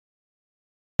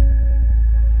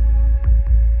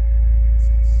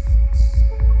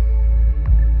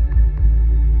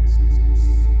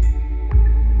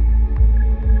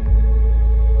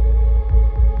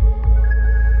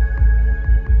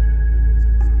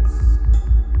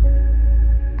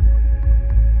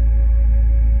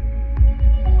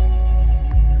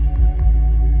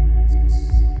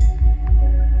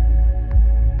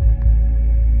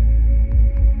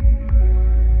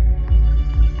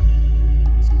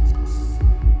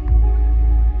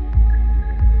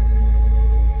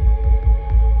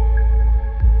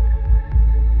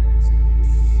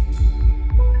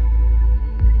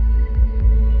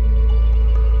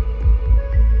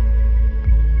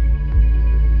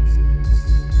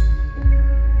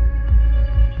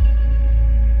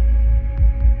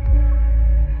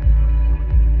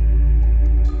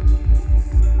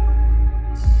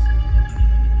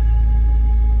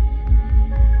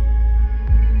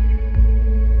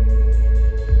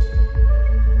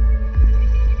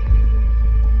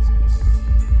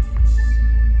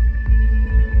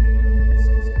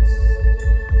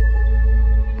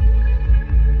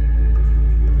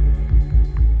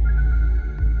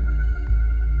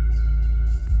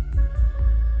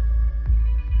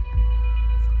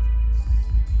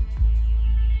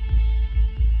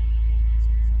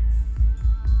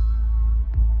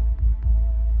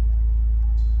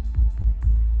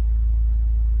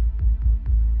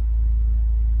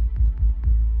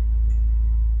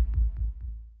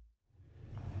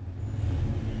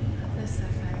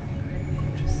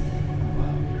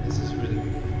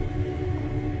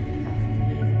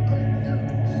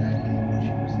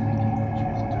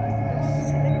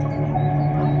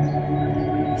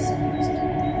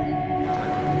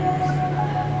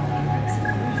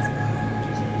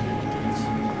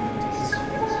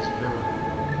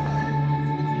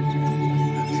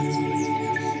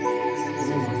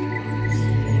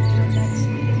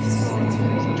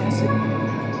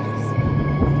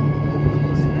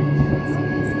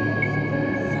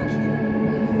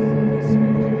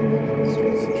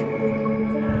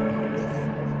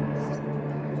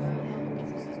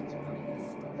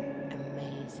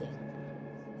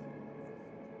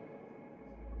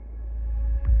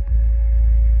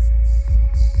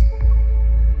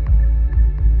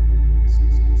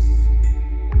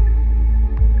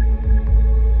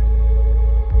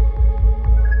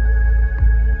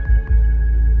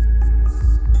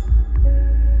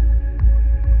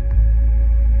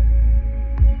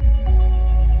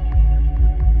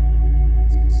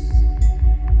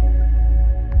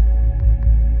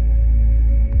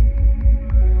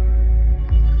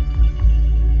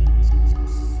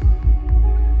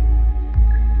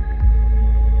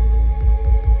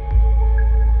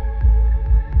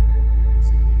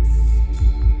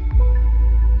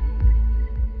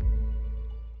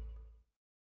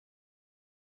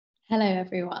Hello,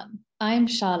 everyone. I'm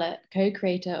Charlotte,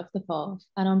 co-creator of theVOV,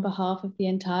 and on behalf of the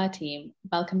entire team,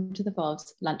 welcome to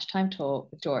theVOV's Lunchtime Tour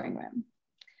with Drawing Room.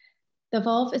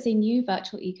 theVOV is a new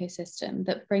virtual ecosystem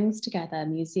that brings together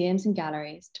museums and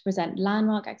galleries to present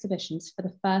landmark exhibitions for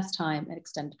the first time in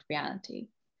extended reality.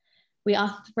 We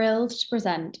are thrilled to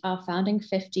present our founding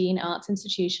 15 arts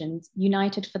institutions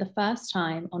united for the first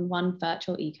time on one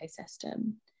virtual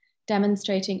ecosystem,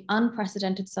 demonstrating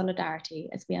unprecedented solidarity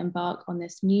as we embark on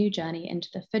this new journey into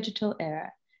the phygital era,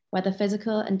 where the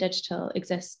physical and digital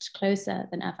exist closer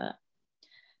than ever.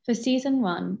 For season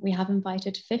 1, we have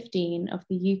invited 15 of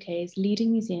the UK's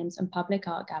leading museums and public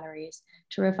art galleries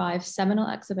to revive seminal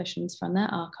exhibitions from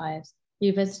their archives,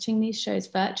 revisiting these shows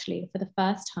virtually for the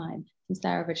first time since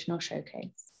their original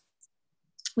showcase.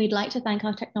 We'd like to thank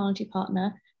our technology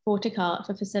partner, Vortic Art,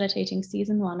 for facilitating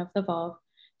season 1 of theVOV,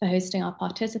 for hosting our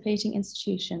participating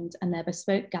institutions and their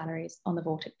bespoke galleries on the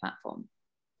Vortic platform.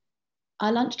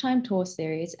 Our Lunchtime Tour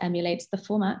series emulates the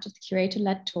format of the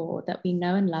curator-led tour that we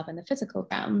know and love in the physical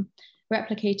realm,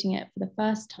 replicating it for the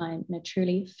first time in a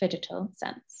truly phygital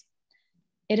sense.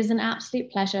 It is an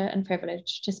absolute pleasure and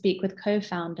privilege to speak with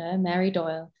co-founder Mary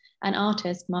Doyle and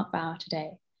artist Marc Bauer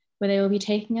today, where they will be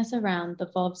taking us around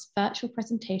theVOV's virtual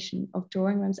presentation of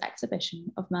Drawing Room's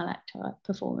exhibition of Mal Äctre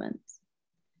performance.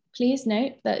 Please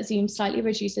note that Zoom slightly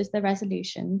reduces the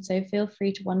resolution, so feel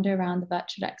free to wander around the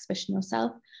virtual exhibition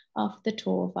yourself after the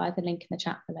tour via the link in the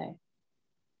chat below.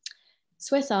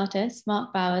 Swiss artist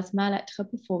Marc Bauer's Mal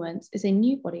Äctre performance is a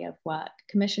new body of work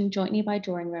commissioned jointly by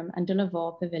Drawing Room and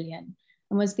theVOV Pavilion,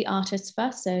 and was the artist's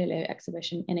first solo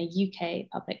exhibition in a UK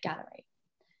public gallery.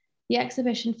 The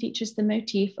exhibition features the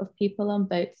motif of people on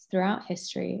boats throughout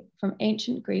history, from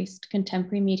ancient Greece to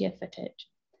contemporary media footage.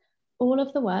 All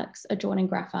of the works are drawn in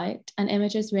graphite, and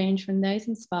images range from those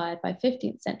inspired by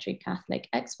 15th century Catholic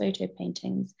ex-voto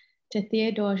paintings to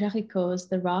Theodore Géricault's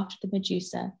The Raft of the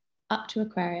Medusa, up to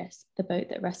Aquarius, the boat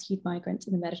that rescued migrants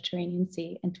in the Mediterranean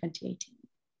Sea in 2018.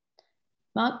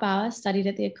 Marc Bauer studied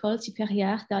at the École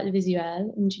Supérieure d'Art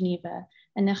Visuel in Geneva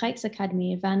and the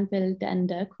Rijksakademie van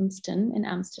Bildende Kunsten in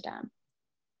Amsterdam.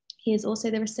 He is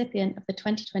also the recipient of the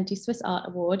 2020 Swiss Art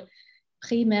Award,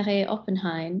 Prix Meret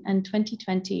Oppenheim, and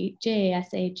 2020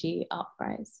 JASAG Art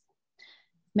Prize.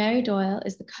 Mary Doyle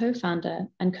is the co-founder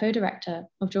and co-director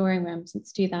of Drawing Room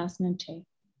since 2002.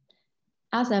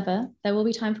 As ever, there will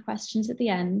be time for questions at the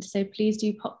end, so please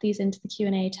do pop these into the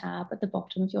Q&A tab at the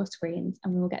bottom of your screens,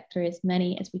 and we will get through as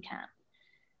many as we can.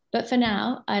 But for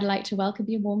now, I'd like to welcome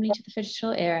you warmly to the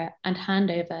phygital era and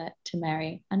hand over to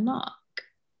Mary and Marc.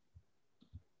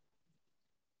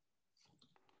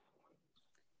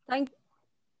 Thank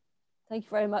you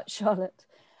very much, Charlotte.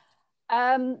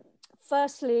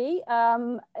 Firstly,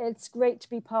 it's great to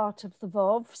be part of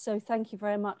theVOV, so thank you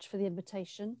very much for the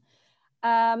invitation.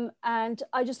 And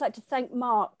I'd just like to thank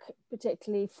Marc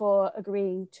particularly for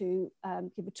agreeing to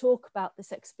give a talk about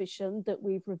this exhibition that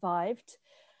we've revived.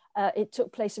 It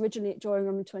took place originally at Drawing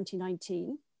Room in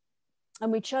 2019,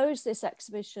 and we chose this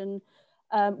exhibition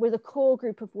with a core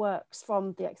group of works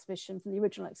from the exhibition, from the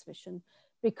original exhibition,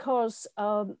 because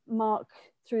Marc,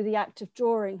 through the act of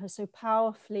drawing, has so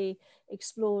powerfully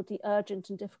explored the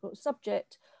urgent and difficult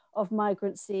subject of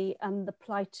migrancy and the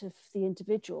plight of the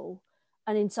individual,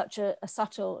 and in such a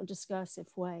subtle and discursive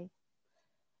way.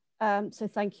 So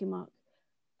thank you, Marc.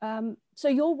 So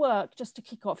your work, just to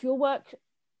kick off, you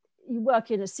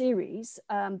work in a series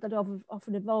that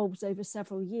often evolves over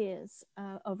several years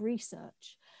of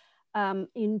research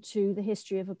into the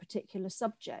history of a particular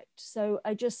subject. So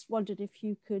I just wondered if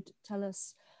you could tell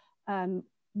us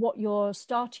what your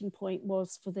starting point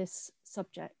was for this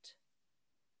subject.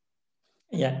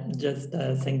 Yeah, just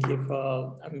thank you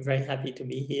I'm very happy to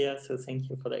be here. So thank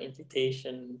you for the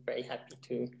invitation. Very happy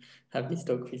to have this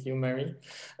talk with you, Mary.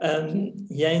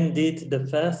 Yeah, indeed, the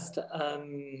first,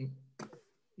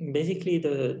 basically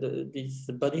this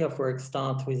body of work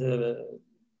starts with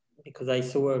because I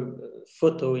saw a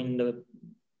photo in the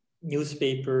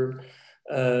newspaper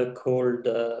called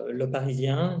Le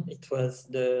Parisien. It was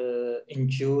in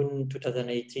June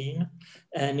 2018,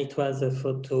 and it was a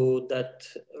photo that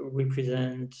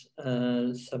represents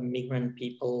some migrant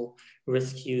people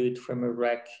rescued from a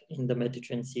wreck in the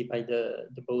Mediterranean Sea by the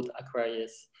boat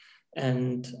Aquarius.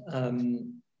 And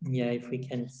yeah, if we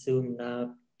can zoom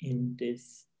now in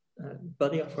this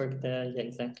body of work there, yeah,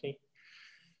 exactly.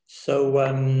 So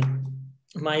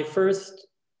my first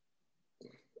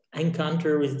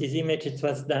encounter with this image, it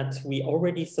was that we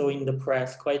already saw in the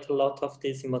press quite a lot of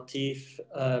this motif,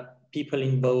 people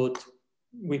in boat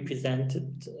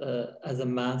represented as a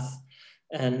mass,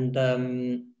 and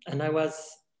I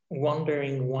was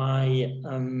wondering why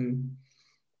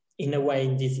in a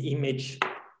way, this image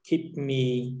keep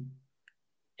me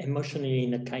emotionally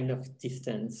in a kind of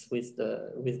distance with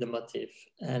the motif.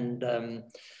 And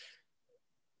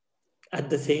at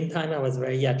the same time, I was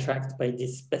very attracted by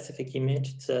this specific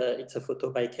image. It's a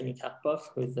photo by Kenny Karpov,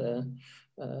 who is a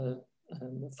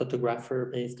photographer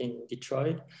based in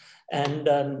Detroit. And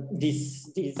this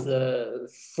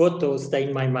photo stayed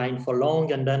in my mind for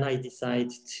long. And then I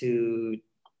decided to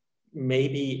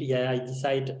maybe, I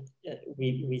decide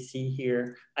we see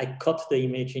here, I cut the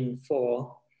image in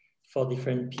four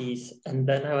different pieces. And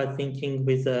then I was thinking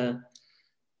with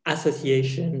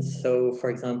associations. So for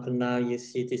example, now you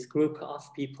see this group of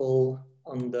people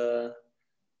on the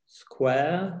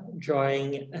square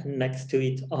drawing, and next to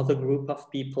it other group of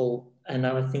people. And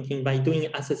I was thinking by doing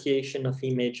association of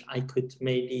image, I could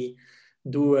maybe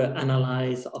do an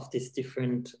analysis of this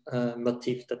different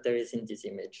motif that there is in this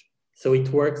image. So it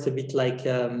works a bit like,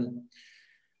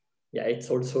 it's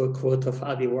also a quote of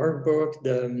Aby Warburg,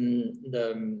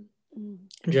 the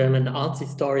German art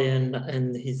historian,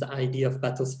 and his idea of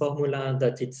Battle's formula,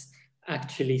 that it's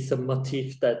actually some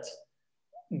motif that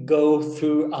go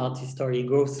through art history,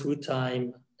 go through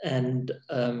time, and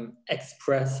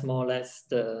express more or less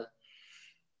the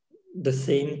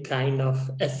same kind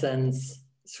of essence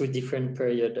through different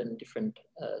period and different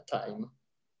time.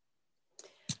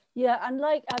 Yeah, and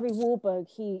like Aby Warburg,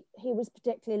 he was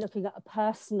particularly looking at a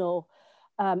personal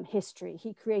history.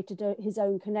 He created his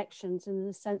own connections, and in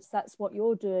a sense, that's what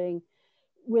you're doing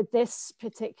with this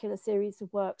particular series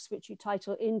of works, which you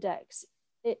title Index,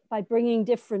 by bringing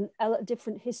different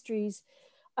histories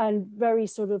and very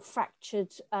sort of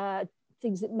fractured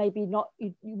things that maybe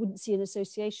you wouldn't see an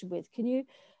association with. Can you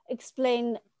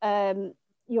explain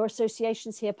your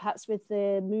associations here, perhaps with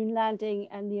the moon landing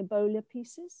and the Ebola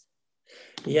pieces?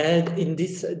 Yeah, in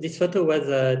this photo was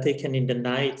taken in the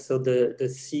night, so the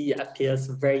sea appears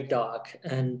very dark,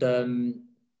 and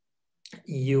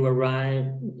you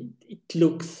arrive. It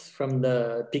looks from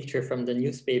the picture from the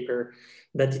newspaper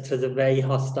that it was a very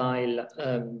hostile,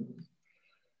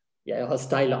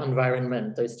 hostile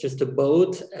environment. There's just a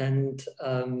boat, and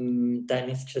then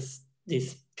it's just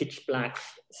this pitch black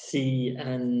sea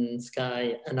and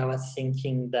sky. And I was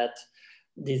thinking that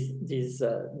this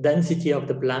density of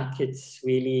the blankets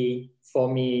really,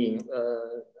 for me,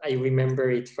 I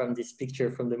remember it from this picture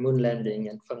from the moon landing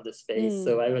and from the space.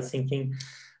 So I was thinking,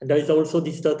 and there is also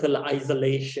this total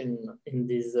isolation in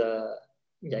this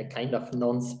kind of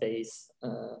non-space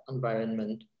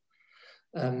environment.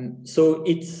 So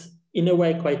it's in a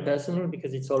way quite personal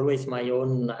because it's always my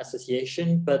own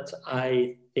association, but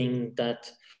I think that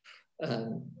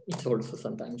it's also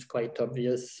sometimes quite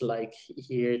obvious, like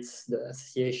here it's the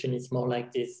association is more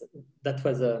like this. That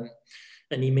was an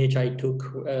image I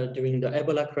took during the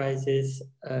Ebola crisis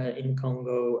in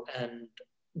Congo, and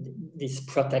this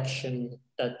protection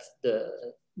that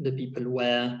the people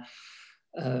wear.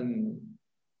 And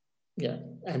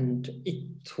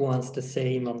it was the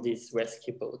same on this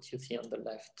rescue boat you see on the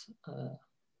left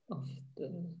of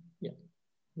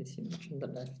this image on the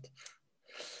left.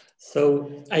 So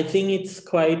I think it's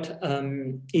quite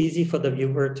easy for the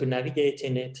viewer to navigate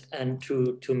in it and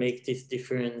to make this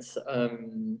difference,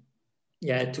 to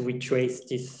retrace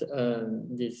this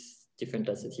different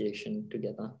association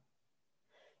together.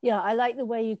 Yeah, I like the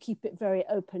way you keep it very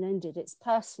open-ended. It's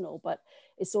personal, but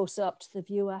it's also up to the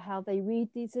viewer how they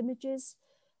read these images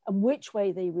and which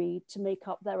way they read to make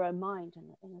up their own mind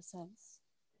in a sense.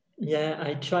 Yeah,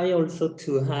 I try also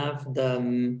to have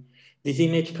this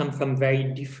image come from very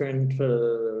different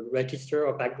register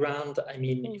or background. I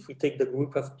mean, if we take the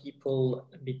group of people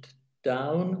a bit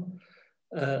down,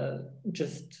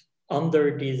 just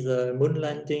under this moon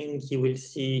landing, you will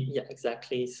see,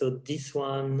 exactly. So this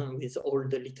one with all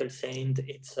the little saint,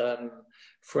 it's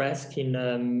fresque in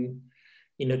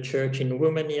a church in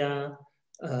Romania.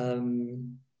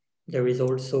 There is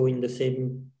also in the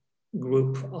same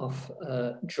group of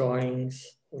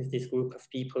drawings with this group of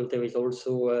people, there is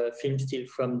also a film still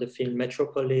from the film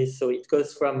Metropolis. So it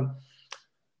goes from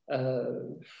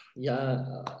art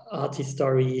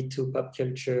history to pop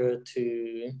culture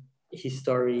to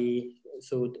history.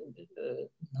 So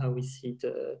now we see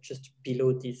just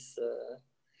below this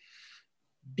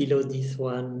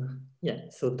one. Yeah,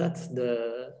 so that's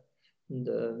the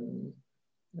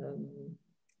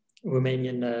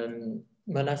Romanian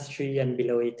monastery, and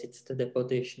below it, it's the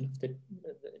deportation of the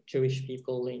Jewish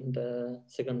people in the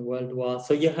Second World War.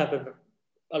 So you have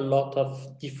a lot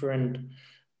of different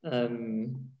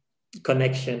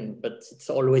connection, but it's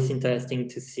always interesting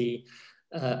to see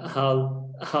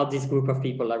how this group of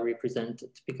people are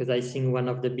represented, because I think one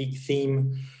of the big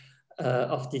theme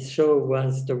of this show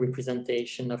was the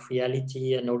representation of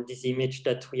reality and all this image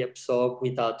that we absorb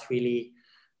without really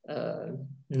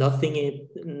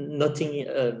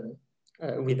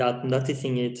without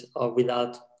noticing it or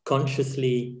without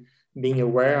consciously being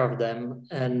aware of them,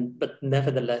 but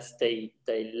nevertheless they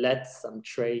let some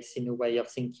trace in a way of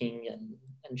thinking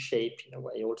and shape in a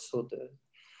way also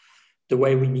the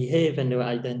way we behave and our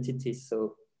identity.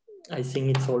 So I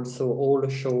think it's also all a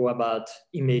show about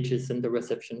images and the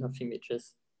reception of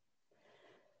images.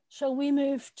 Shall we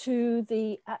move to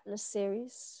the Atlas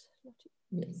series?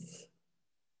 Yes.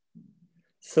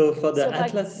 So for the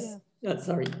Atlas,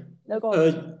 sorry. No, go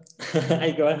on.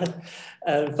 I go ahead.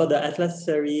 For the Atlas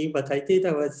series, what I did,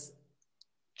 I was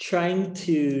trying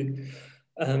to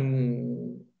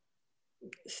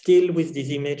still with this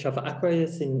image of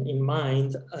Aquarius in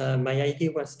mind. My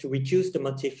idea was to reduce the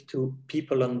motif to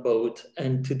people on boat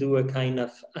and to do a kind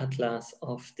of atlas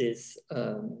of this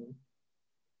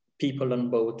people on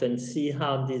boat and see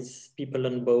how these people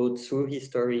on boat through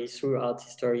history, through art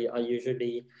history are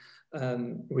usually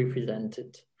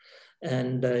represented.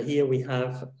 And here we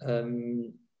have a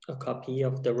copy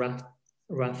of the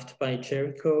raft by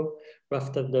Jericho,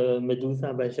 Raft of the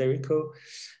Medusa by Jericho.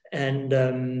 And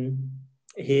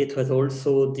here it was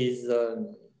also this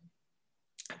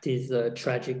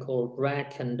tragical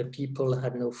wreck, and the people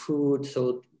had no food.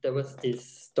 So there was this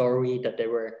story that they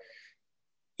were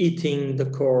eating the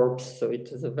corpse. So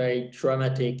it was a very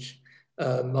dramatic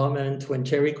moment. When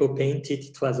Jericho painted,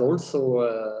 it was also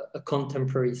a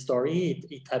contemporary story.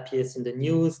 It appears in the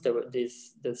news.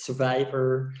 The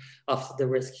survivor after the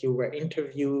rescue were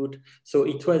interviewed. So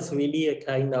it was really a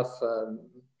kind of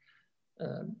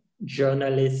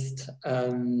journalist.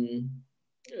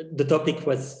 The topic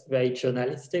was very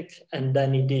journalistic, and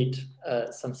then he did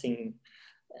something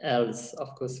else,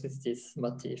 of course, with this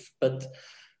motif. But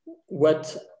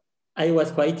what I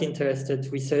was quite interested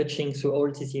researching through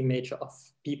all this image of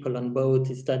people on boat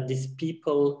is that these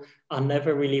people are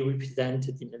never really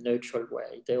represented in a neutral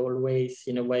way. They're always,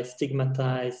 in a way,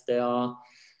 stigmatized. They are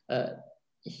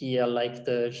here, like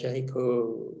the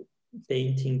Jericho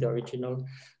painting, the original,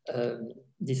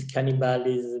 these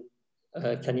cannibalist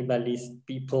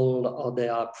people, or they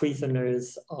are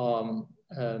prisoners, or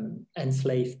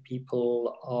enslaved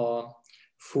people, or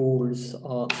fools.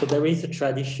 So there is a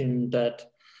tradition that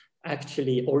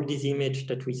actually all this image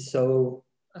that we saw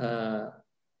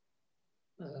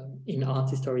in art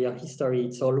history or history,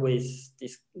 it's always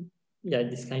this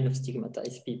kind of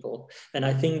stigmatized people. And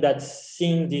I think that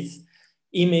seeing this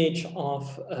image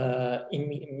of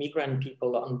immigrant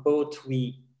people on boat,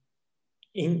 we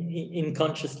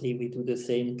unconsciously we do the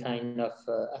same kind of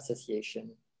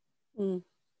association. Mm.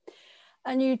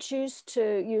 And you choose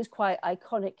to use quite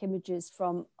iconic images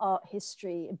from art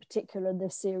history, in particular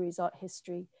this series, art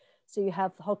history. So you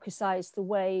have Hokusai's The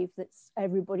Wave that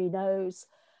everybody knows,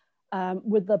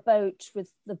 with the boat,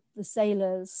 with the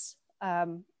sailors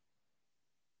in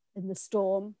the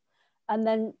storm. And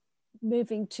then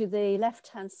moving to the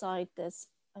left-hand side, there's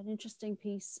an interesting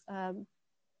piece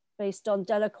based on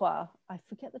Delacroix. I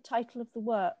forget the title of the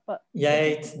work, but... Yeah,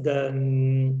 it's the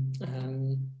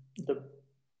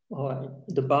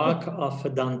Bark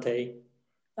of Dante.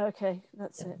 Okay,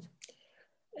 that's it.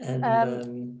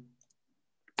 And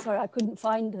sorry, I couldn't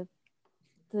find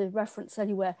the reference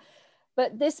anywhere.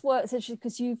 But this works actually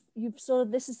because you've sort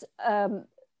of, this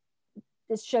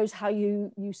shows how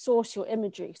you source your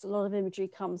imagery, because a lot of imagery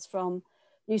comes from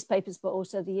newspapers, but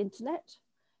also the internet.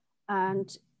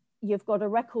 And you've got a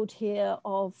record here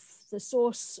of the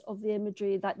source of the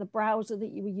imagery, like the browser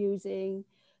that you were using,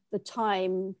 the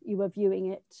time you were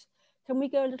viewing it. Can we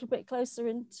go a little bit closer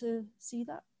in to see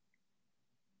that?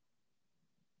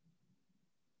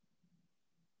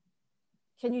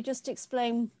 Can you just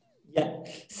explain? Yeah,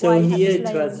 so here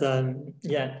it was,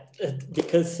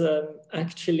 because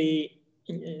actually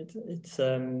it's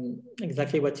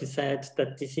exactly what you said,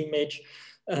 that this image,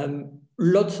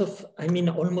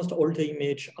 almost all the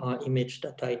image are images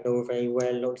that I know very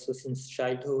well, also since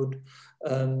childhood.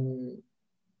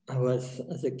 I was,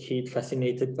 as a kid,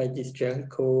 fascinated by this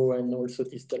Jericho and also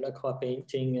this Delacroix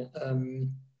painting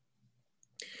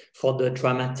for the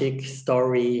dramatic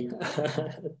story.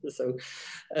 So,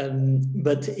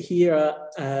 but here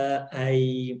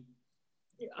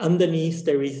underneath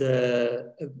there is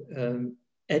a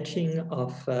etching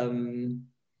of,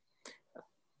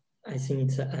 I think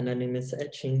it's an anonymous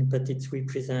etching, but it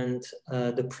represents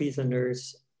the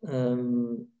prisoners.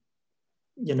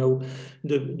 You know,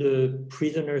 the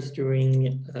prisoners during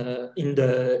in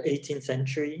the 18th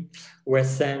century were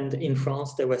sent in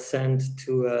France. They were sent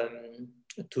to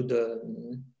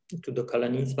the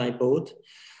colonies by boat,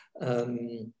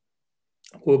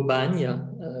 au bagne,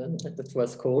 that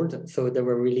was called. So they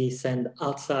were really sent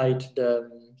outside the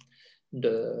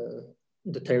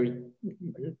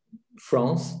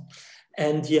France.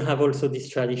 And you have also this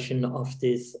tradition of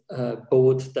this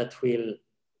boat that will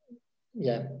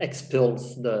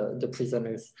expels the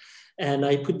prisoners. And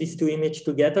I put these two images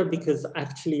together because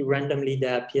actually randomly they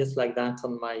appears like that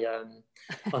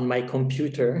on my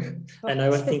computer. And I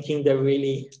was thinking they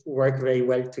really work very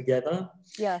well together.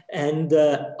 Yeah. And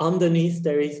underneath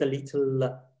there is a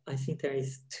little, I think there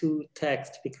is two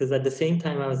texts, because at the same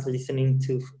time I was listening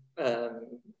to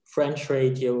French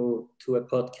radio, to a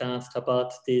podcast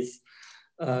about this,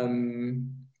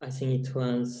 I think it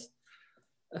was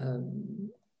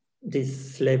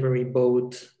this slavery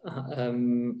boat,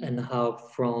 and how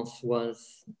France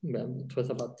was, it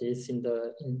was about this in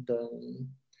the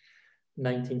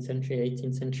 19th century,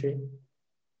 18th century.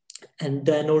 And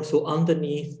then also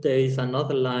underneath there is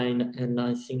another line, and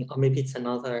I think, or maybe it's in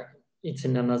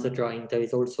another drawing, there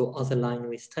is also other line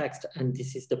with text, and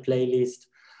this is the playlist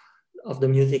of the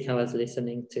music I was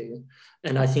listening to.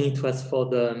 And I think it was for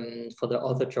the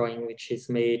other drawing, which is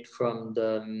made from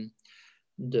the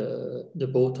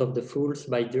Boat of the Fools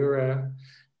by Dürer.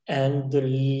 And the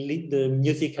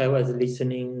music I was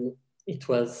listening, it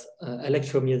was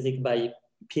electro music by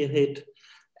Pirit,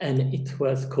 and it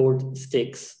was called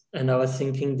Sticks. And I was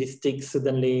thinking the Sticks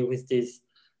suddenly with this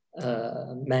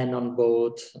man on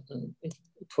boat, it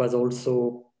was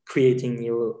also creating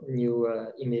new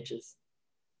images.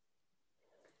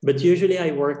 But usually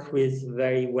I work with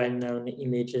very well-known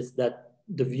images that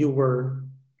the viewer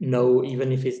know,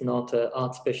 even if it's not an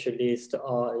art specialist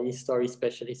or a history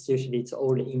specialist. Usually it's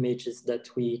all images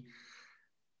that we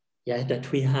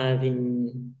have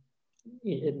in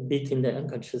a bit in the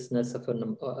unconsciousness of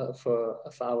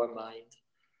our mind.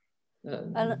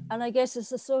 And I guess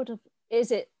it's a sort of,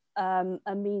 is it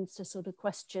a means to sort of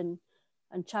question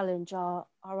and challenge our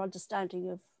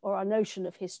understanding of, or our notion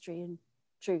of history and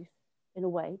truth in a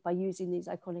way, by using these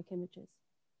iconic images?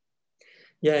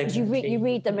 Yeah, exactly. You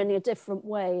read them in a different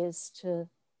way as to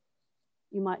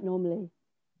you might normally.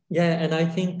 Yeah, and I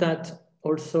think that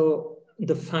also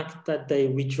the fact that they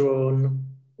redrawn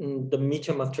the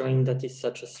medium of drawing, that is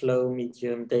such a slow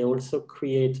medium, they also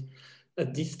create a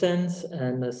distance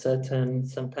and a certain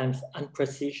sometimes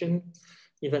unprecision,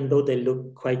 even though they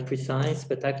look quite precise.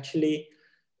 But actually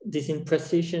this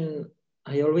imprecision,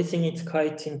 I always think it's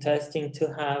quite interesting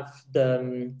to have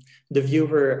the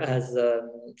viewer as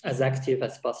active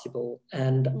as possible.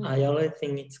 And I always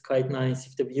think it's quite nice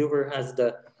if the viewer has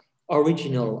the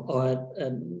original or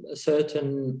a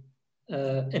certain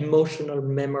emotional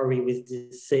memory with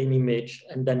the same image,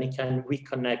 and then it can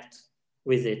reconnect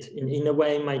with it. In a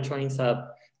way, my drawings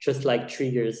are just like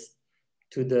triggers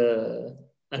to the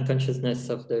unconsciousness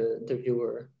of the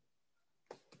viewer.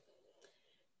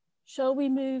 Shall we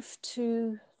move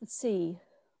to the sea?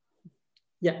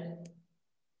 Yeah.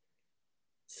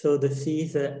 So the sea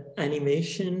is an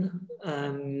animation.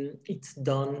 It's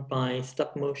done by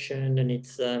stop motion, and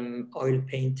it's oil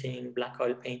painting, black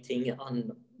oil painting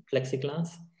on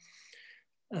plexiglass.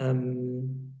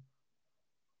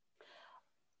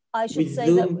 I should say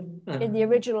that in the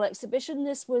original exhibition,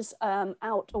 this was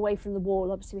out away from the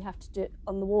wall. Obviously, we have to do it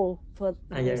on the wall for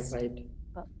this. Yeah, right.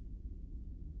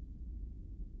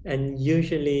 And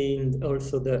usually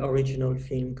also the original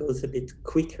film goes a bit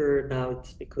quicker. Now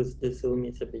it's because the zoom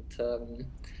is a bit,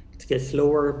 it gets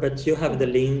slower, but you have the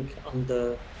link on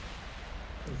the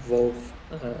theVOV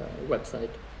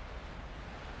website.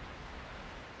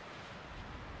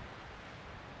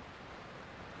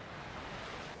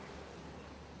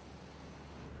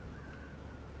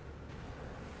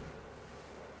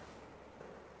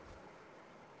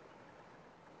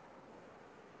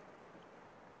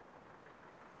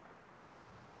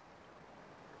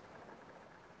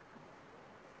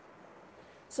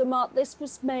 So Marc, this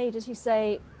was made, as you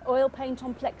say, oil paint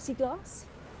on plexiglass?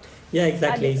 Yeah,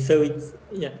 exactly. So it's,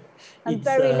 and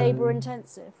very labor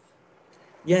intensive.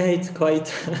 Yeah, it's quite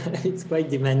it's quite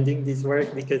demanding, this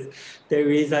work, because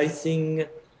there is, I think,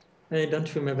 I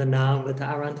don't remember now, but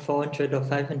around 400 or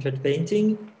 500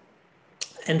 painting.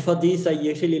 And for this, I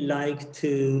usually like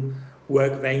to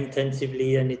work very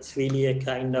intensively, and it's really a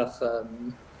kind of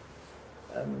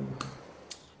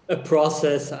a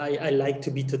process. I like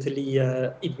to be totally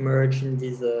immersed in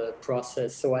this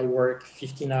process. So I work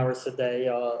 15 hours a day,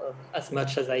 or as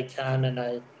much as I can, and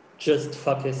I just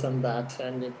focus on that.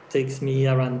 And it takes me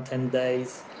around 10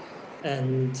 days.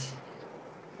 And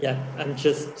yeah, I'm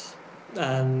just,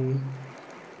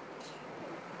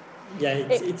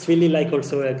 it's really like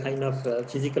also a kind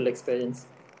of physical experience.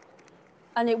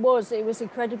 And it was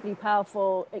incredibly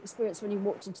powerful experience when you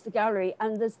walked into the gallery.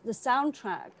 And the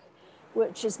soundtrack,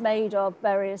 which is made of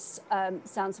various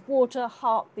sounds of water,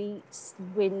 heartbeats,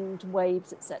 wind,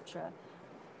 waves, etc.,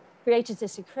 created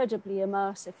this incredibly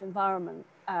immersive environment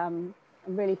and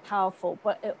really powerful,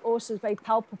 but it also is very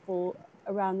palpable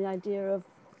around the idea of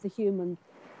the human,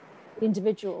 the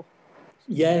individual.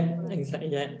 Yeah, exactly.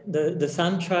 Yeah, the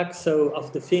soundtrack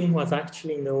of the film was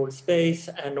actually in the whole space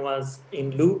and was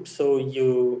in loop. So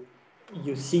you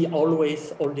see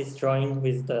always all this drawing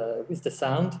with the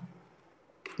sound,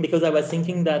 because I was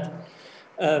thinking that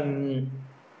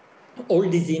all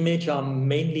these images are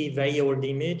mainly very old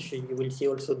image. You will see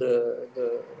also the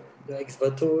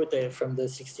ex-voto from the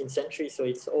 16th century. So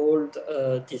it's old,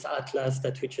 this atlas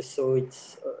that we just saw,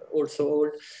 it's also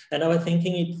old. And I was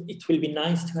thinking it will be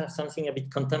nice to have something a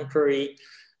bit contemporary,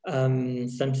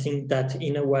 something that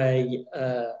in a way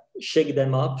shake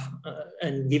them up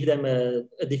and give them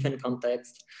a different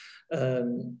context.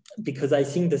 Because I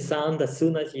think the sound, as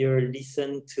soon as you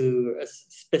listen to a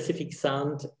specific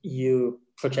sound, you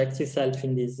project yourself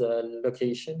in this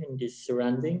location, in this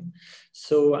surrounding.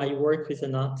 So I work with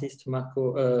an artist,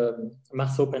 Marco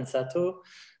Pensato,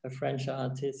 a French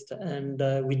artist, and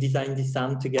we designed this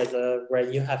sound together, where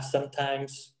you have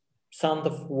sometimes sound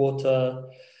of water,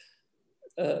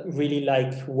 really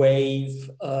like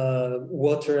wave,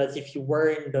 water as if you were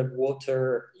in the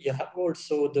water. You have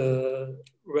also the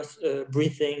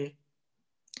breathing,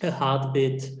 a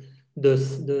heartbeat,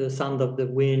 the sound of the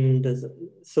wind.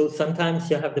 So sometimes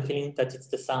you have the feeling that it's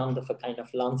the sound of a kind of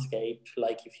landscape,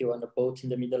 like if you're on a boat in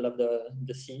the middle of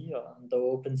the sea or the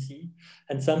open sea.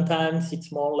 And sometimes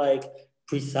it's more like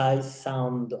precise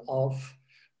sound of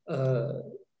a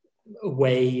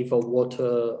wave or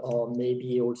water, or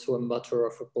maybe also a motor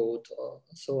of a boat or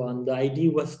so on. The idea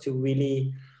was to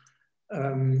really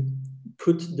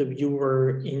put the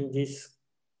viewer in this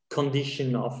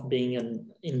condition of being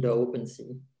in the open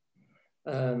sea.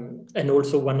 And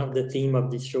also one of the themes of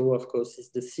this show, of course,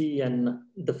 is the sea, and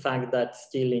the fact that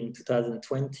still in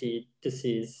 2020, the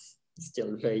sea is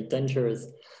still very dangerous.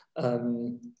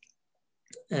 And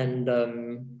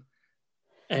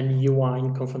you are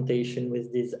in confrontation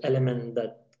with this element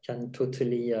that can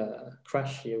totally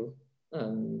crush you.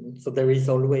 So there is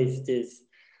always this,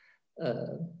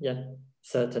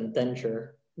 certain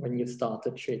danger when you start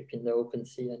a trip in the open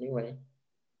sea anyway.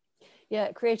 Yeah,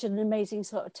 it created an amazing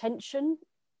sort of tension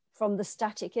from the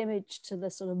static image to the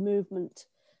sort of movement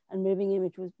and moving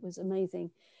image was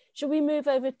amazing. Should we move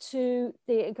over to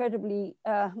the incredibly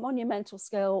monumental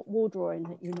scale wall drawing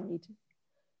that you made?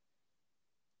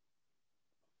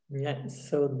 Yeah,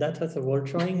 so that was a wall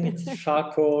drawing. It's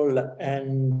charcoal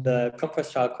and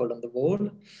compressed charcoal on the wall.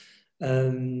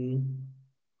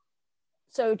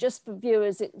 So just for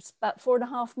viewers, it's about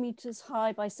 4.5 meters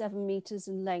high by 7 meters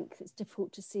in length. It's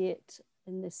difficult to see it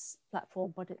in this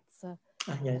platform, but it's...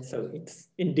 yeah, so it's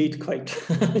indeed quite,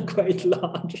 quite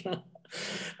large.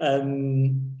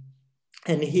 And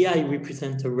here I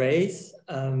represent a race.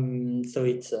 So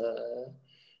it's a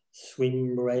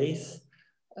swim race.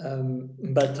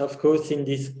 But of course, in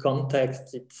this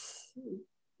context, it's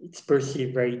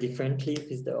perceived very differently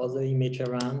with the other image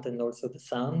around and also the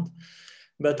sound.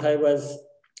 But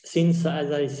since,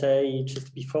 as I say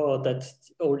just before, that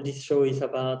all this show is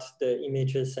about the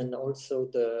images and also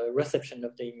the reception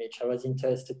of the image, I was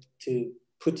interested to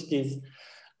put this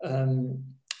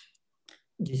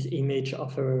image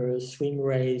of a swim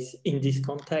race in this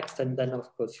context, and then of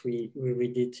course we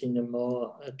read it in a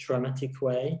more dramatic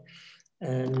way.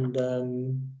 And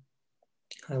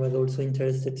I was also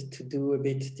interested to do a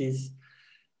bit this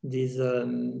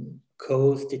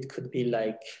coast. It could be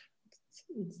like,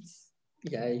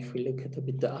 yeah, if we look at a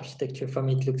bit the architecture from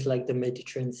it, looks like the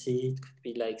Mediterranean Sea. It could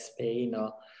be like Spain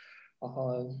or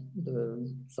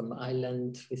some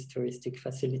island with touristic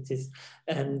facilities.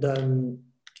 And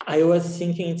I was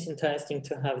thinking it's interesting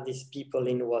to have these people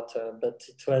in water, but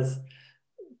it was,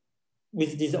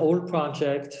 with this old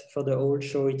project for the old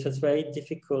show, it was very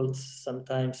difficult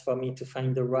sometimes for me to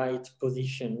find the right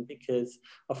position, because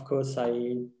of course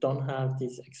I don't have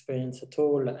this experience at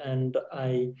all, and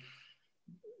I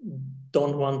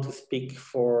don't want to speak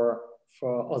for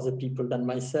other people than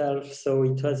myself. So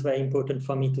it was very important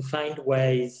for me to find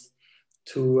ways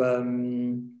to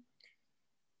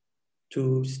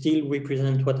still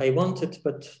represent what I wanted,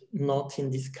 but not in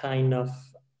this kind of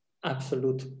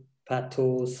absolute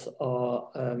pathos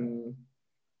or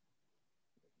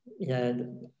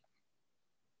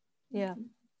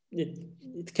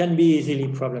it can be easily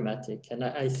problematic. And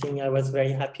I think I was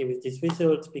very happy with this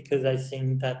result, because I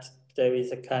think that there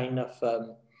is a kind of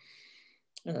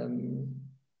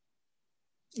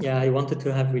yeah, I wanted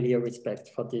to have really a respect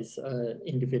for this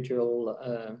individual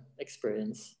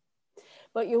experience.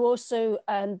 But you also,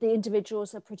 the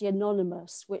individuals are pretty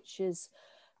anonymous, which is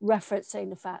referencing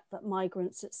the fact that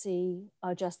migrants at sea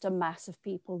are just a mass of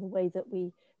people, the way that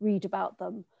we read about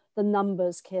them, the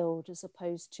numbers killed as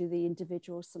opposed to the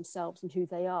individuals themselves and who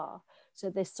they are. So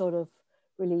this sort of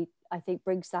really, I think,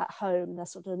 brings that home, that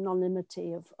sort of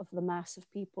anonymity of the mass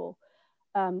of people,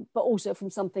 but also from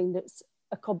something that's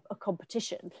a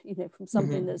competition, you know, from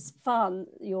something that's fun,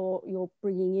 you're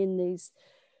bringing in these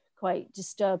quite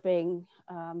disturbing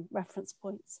reference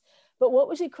points. But what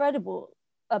was incredible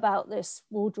about this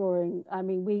wall drawing, I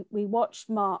mean, we watched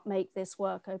Marc make this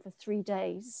work over 3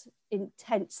 days,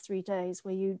 intense 3 days,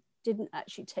 where you didn't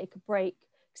actually take a break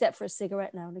except for a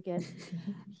cigarette now and again.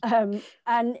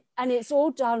 And it's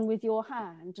all done with your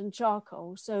hand and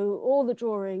charcoal. So all the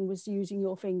drawing was using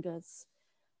your fingers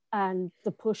and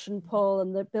the push and pull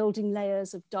and the building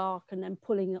layers of dark and then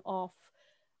pulling it off.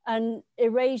 And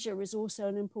erasure is also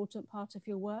an important part of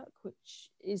your work, which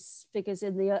figures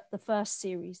in the first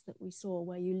series that we saw,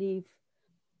 where you leave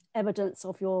evidence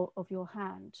of your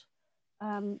hand.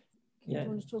 Do you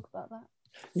want to talk about that?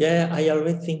 Yeah, I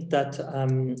always think that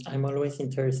I'm always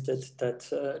interested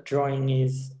that drawing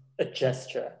is a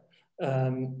gesture,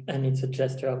 and it's a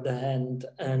gesture of the hand.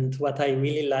 And what I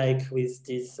really like with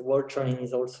this wall drawing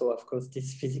is also, of course,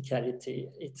 this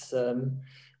physicality.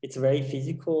 It's very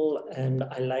physical, and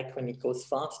I like when it goes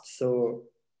fast. So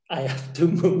I have to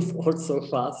move also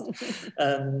fast.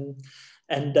 And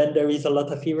then there is a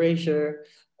lot of erasure.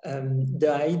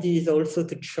 The idea is also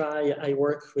to try, I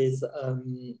work with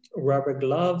rubber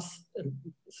gloves,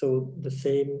 so the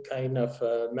same kind of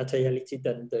materiality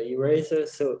than the eraser.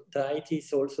 So the idea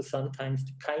is also sometimes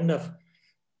to kind of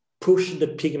push the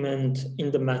pigment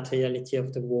in the materiality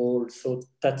of the wall so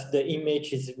that the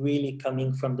image is really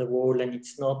coming from the wall and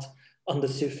it's not on the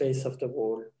surface of the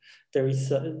wall. There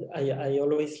is, I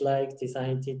always like this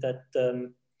idea that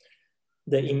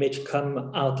the image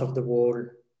come out of the wall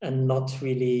and not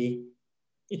really,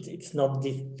 it's not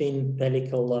this thin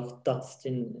pellicle of dust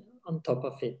on top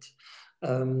of it.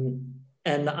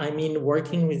 And I mean,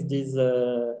 working with this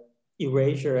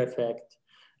erasure effect,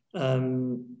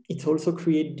 it also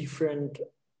creates different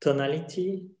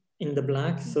tonality in the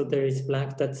black. So there is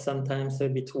black that's sometimes a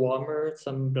bit warmer,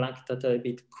 some black that are a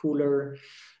bit cooler.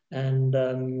 And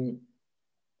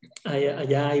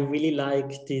I really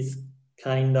like this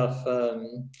kind of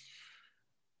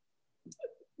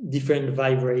different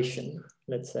vibration,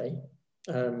 let's say.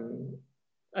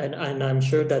 And I'm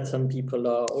sure that some people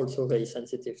are also very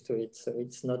sensitive to it. So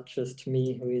it's not just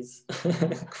me who is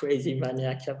crazy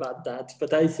maniac about that,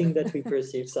 but I think that we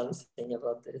perceive something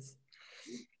about this.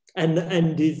 And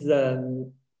this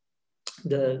the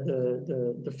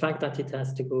fact that it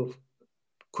has to go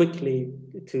quickly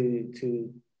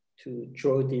to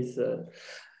draw this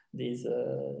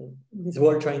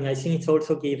wall drawing, I think it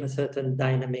also gave a certain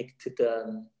dynamic to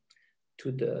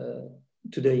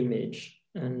the image,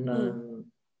 and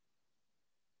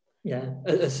yeah,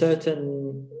 a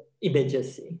certain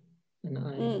immediacy, and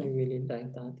I really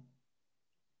like that.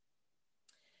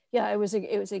 Yeah, it was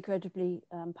incredibly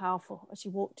powerful as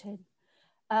you walked in,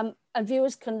 and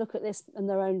viewers can look at this in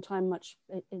their own time much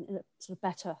in sort of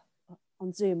better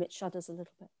on Zoom. It shudders a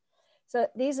little bit. So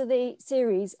these are the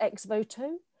series ex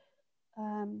voto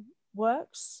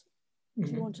works. Do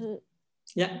you want to?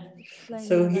 Yeah.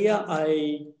 So here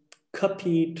I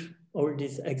copied all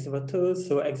these ex votos.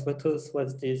 So ex votos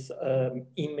was this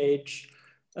image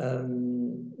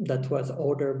that was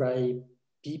ordered by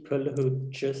people who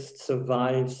just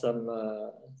survived some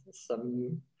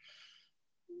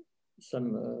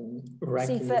wreck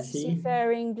in the sea.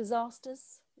 Seafaring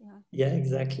disasters. Yeah,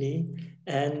 exactly.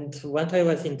 And what I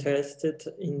was interested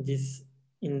in these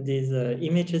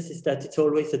images is that it's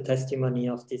always a testimony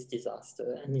of this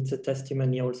disaster, and it's a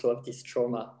testimony also of this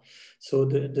trauma. So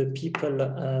the people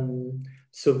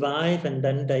survive, and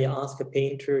then they ask a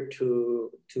painter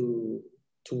to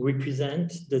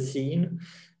represent the scene,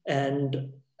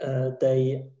 and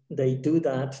they do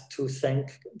that to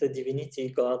thank the divinity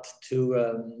God to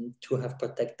have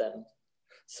protected them.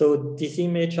 So these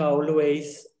images are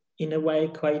always, in a way,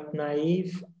 quite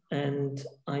naive, and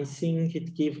I think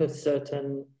it gives a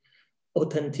certain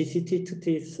authenticity to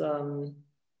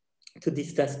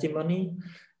this testimony.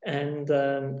 And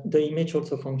the image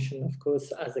also functions, of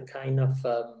course, as a kind of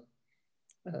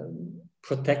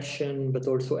protection, but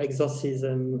also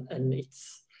exorcism, and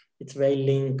it's very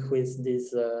linked with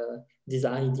this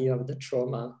idea of the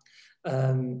trauma.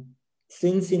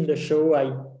 Since in the show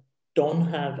I don't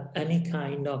have any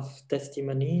kind of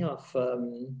testimony of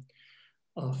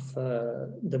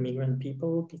the migrant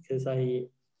people, because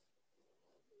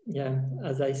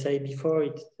as I say before,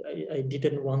 I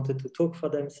didn't want to talk for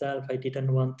themselves. I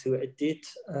didn't want to edit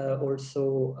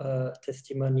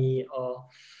testimony or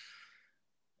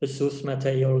the source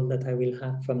material that I will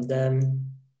have from them.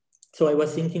 So I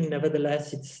was thinking,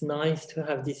 nevertheless, it's nice to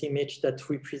have this image that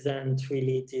represents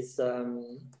really this,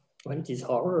 this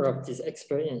horror of this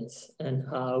experience and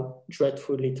how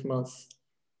dreadful it must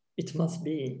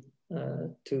be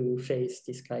to face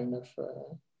this kind of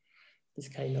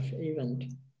event.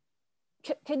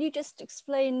 Can you just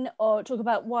explain or talk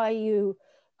about why you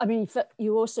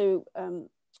also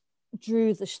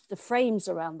drew the frames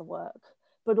around the work,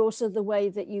 but also the way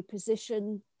that you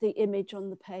position the image on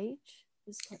the page?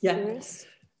 Is quite curious.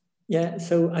 Yeah,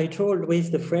 so I drew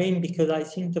always the frame because I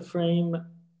think the frame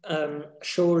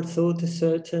shows also the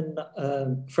certain,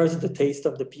 first the taste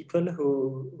of the people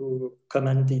who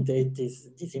commented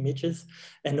these images,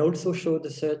 and also showed a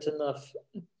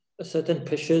certain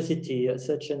preciosity, a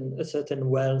certain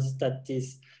wealth that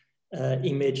this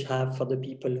image have for the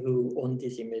people who own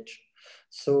this image.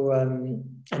 So,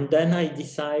 and then I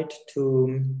decide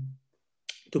to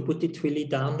put it really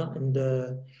down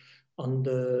on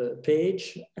the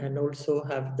page, and also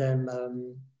have them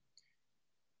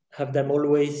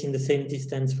always in the same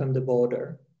distance from the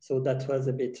border. So that was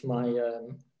a bit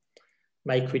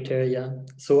my criteria.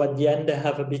 So at the end, they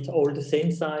have a bit all the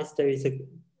same size.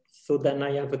 So then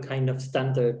I have a kind of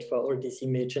standard for all this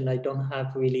image, and I don't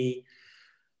have really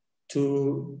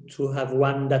to have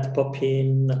one that pop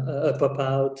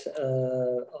out,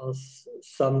 or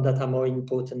some that are more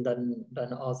important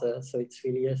than others. So it's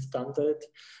really a standard.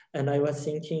 And I was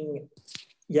thinking,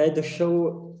 the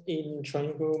show in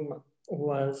drawing room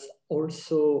was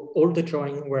also, all the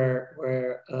drawing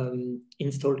were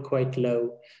installed quite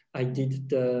low. I did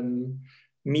the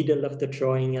middle of the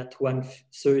drawing at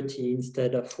 130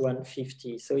 instead of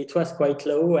 150. So it was quite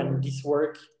low, and this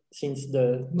work, since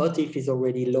the motif is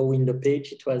already low in the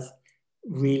page, it was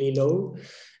really low.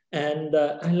 And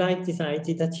I like this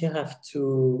idea that you have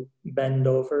to bend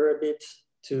over a bit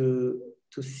to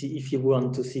see, if you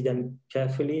want to see them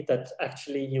carefully, that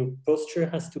actually your posture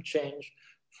has to change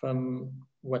from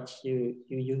what you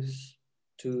use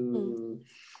to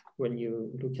when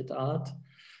you look at art.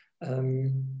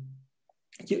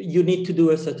 You need to do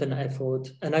a certain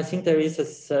effort, and I think there is a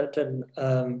certain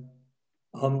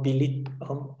humbleness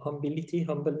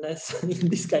in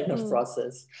this kind of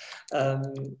process.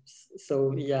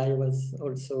 So yeah, I was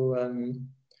also and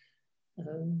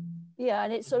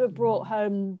it sort of brought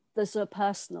home the sort of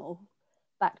personal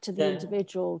back to the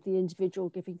individual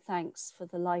giving thanks for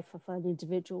the life of an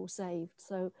individual saved.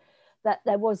 So that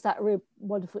there was that real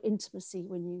wonderful intimacy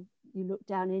when you look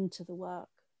down into the work.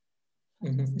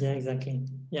 Yeah, exactly.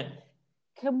 Yeah.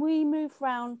 Can we move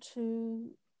round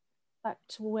back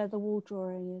to where the wall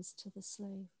drawing is, to the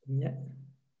slave? Yeah.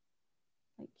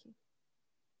 Thank you.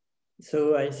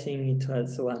 So I think it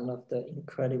was one of the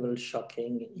incredible,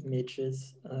 shocking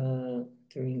images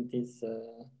during this.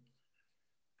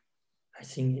 I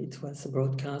think it was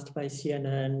broadcast by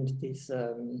CNN. This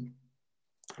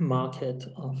market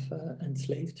of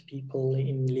enslaved people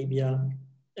in Libya,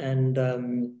 and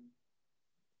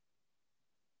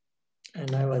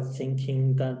I was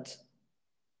thinking that,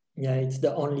 it's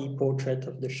the only portrait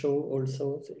of the show.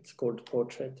 Also, it's called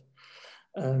Portrait.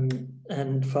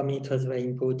 And for me, it was very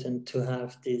important to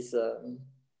have this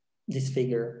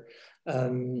figure,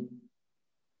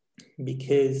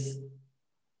 because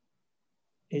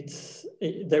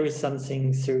there is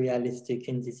something surrealistic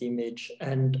in this image,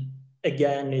 and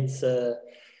again, it's an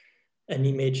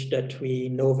image that we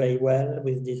know very well,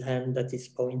 with this hand that is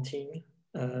pointing,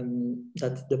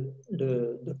 that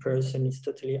the person is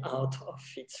totally out of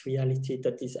its reality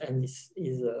that this hand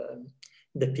is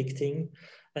depicting.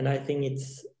 And I think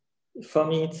for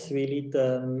me, it's really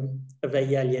a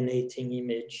very alienating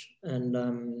image.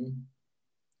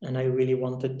 And I really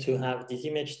wanted to have this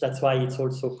image. That's why it's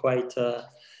also quite,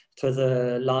 it was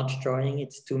a large drawing.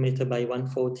 It's 2 meters by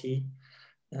 140.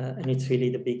 And it's really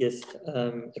the biggest,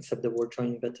 except the wall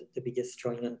drawing, but the biggest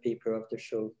drawing on paper of the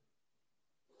show.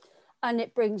 And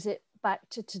it brings it back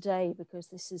to today, because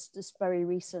this is just very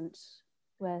recent,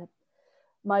 where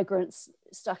migrants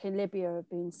stuck in Libya are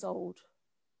being sold.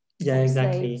 Yeah,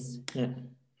 exactly. Yeah.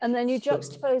 And then you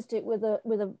juxtaposed it with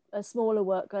a smaller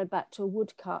work going back to a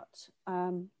woodcut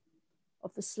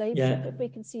of the slave ship. If we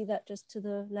can see that just to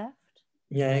the left.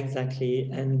 Yeah,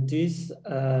 exactly. And this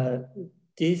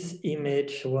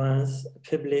image was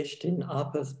published in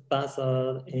Harper's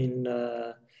Bazaar in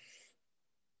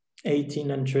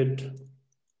 1800.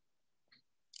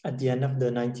 at the end of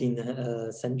the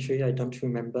 19th century. I don't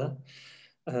remember.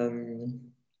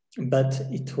 But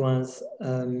it was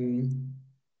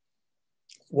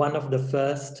one of the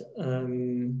first, how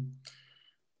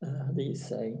do you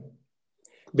say?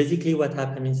 Basically what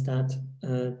happened is that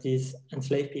these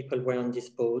enslaved people were on this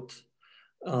boat,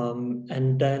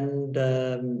 and then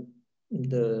the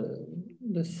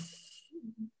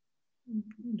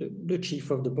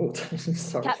chief of the boat,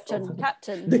 sorry,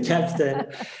 the captain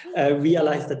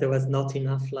realized that there was not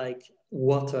enough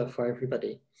water for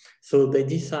everybody. So they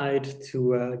decide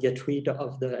to get rid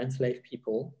of the enslaved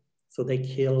people. So they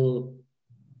kill,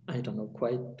 I don't know,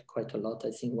 quite a lot,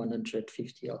 I think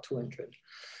 150 or 200.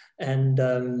 And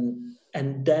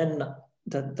then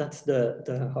that's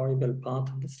the horrible part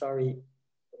of the story.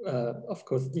 Of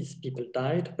course, these people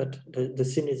died, but the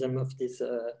cynicism of this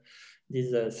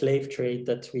slave trade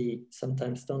that we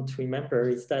sometimes don't remember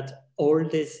is that all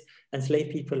these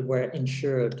enslaved people were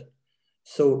insured.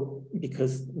 So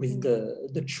because with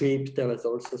the trip, there was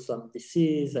also some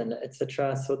disease and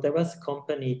etc. So there was a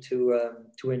company to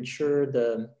ensure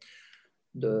the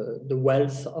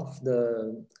wealth of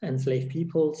the enslaved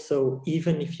people. So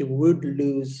even if you would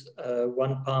lose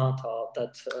one part, or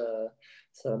that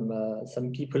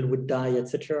some people would die,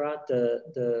 etc.,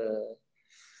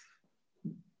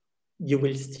 you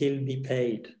will still be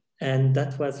paid. And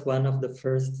that was one of the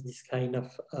first, this kind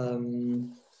of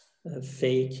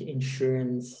fake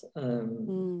insurance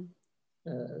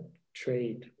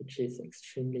trade, which is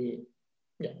extremely,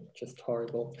 just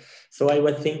horrible. So I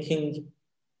was thinking,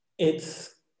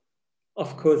 it's,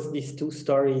 of course, these two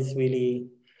stories really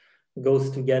goes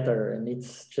together, and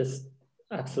it's just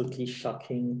absolutely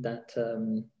shocking that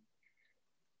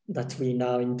that we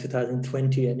now in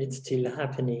 2020 and it's still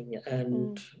happening.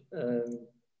 And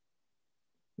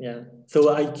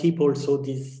so I keep also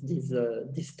this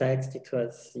text. It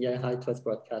was how it was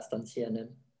broadcast on CNN.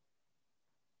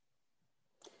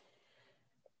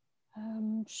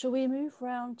 Shall we move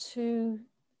round to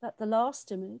the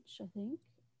last image, I think?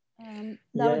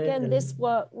 Now again, this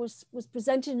work was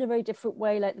presented in a very different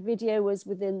way. Like the video was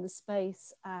within the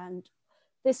space, and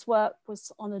this work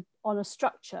was on a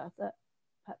structure that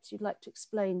perhaps you'd like to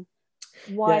explain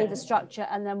why the structure,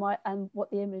 and then why, and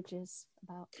what the image is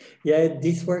about. Yeah,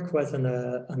 this work was on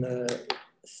a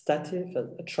stative,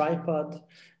 a tripod,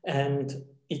 and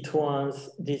it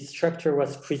was, this structure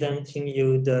was presenting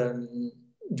you the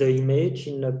image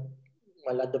in a,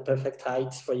 well, at the perfect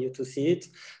height for you to see it.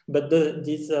 But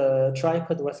this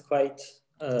tripod was quite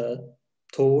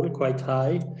tall, quite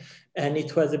high, and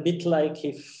it was a bit like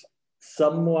if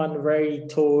someone very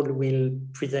tall will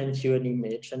present you an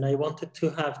image. And I wanted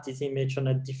to have this image on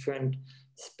a different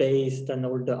space than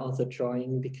all the other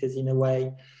drawing, because in a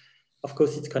way, of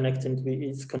course, it's connected with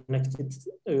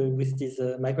this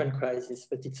migrant crisis,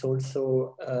 but it's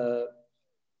also,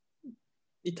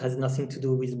 it has nothing to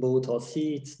do with boat or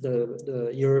sea. It's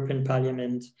the European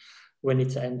Parliament when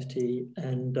it's empty.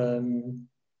 And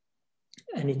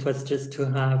it was just to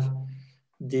have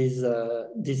this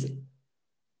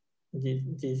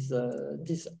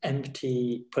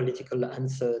empty political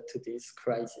answer to this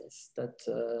crisis that,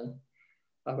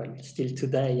 well, still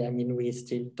today, I mean, we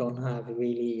still don't have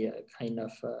really a kind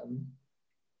of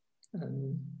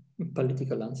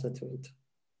political answer to it.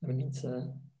 I mean, it's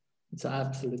an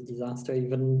absolute disaster.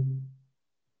 Even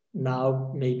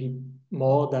now, maybe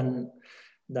more than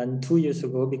 2 years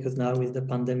ago, because now with the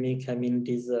pandemic, I mean,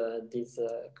 this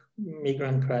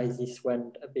migrant crisis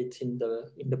went a bit in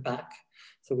the back.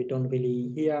 So we don't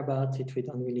really hear about it. We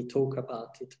don't really talk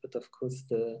about it. But of course,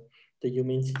 the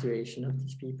human situation of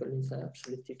these people is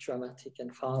absolutely dramatic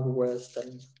and far worse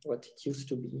than what it used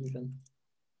to be even.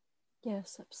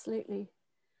 Yes, absolutely.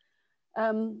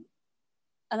 And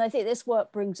I think this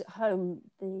work brings it home,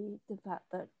 the fact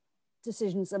that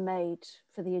decisions are made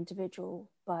for the individual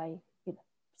by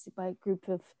a group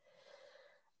of,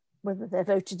 whether they're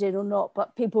voted in or not,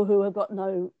 but people who have got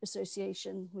no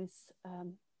association with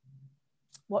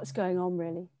what's going on,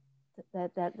 really.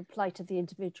 That the plight of the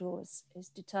individual is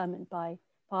determined by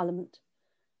Parliament.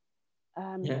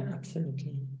 Yeah,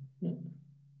 absolutely. Yeah.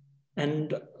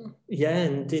 And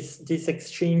and this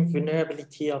extreme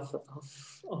vulnerability of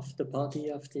the body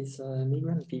of these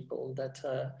migrant people, that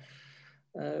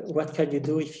what can you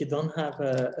do if you don't have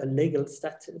a legal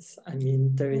status? I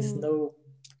mean, there is no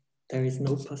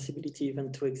possibility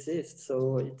even to exist.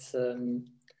 So it's an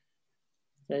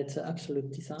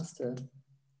absolute disaster.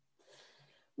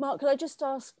 Mark, could I just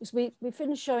ask, because we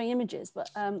finished showing images, but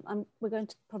we're going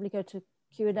to probably go to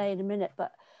Q&A in a minute.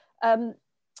 But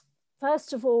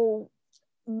first of all,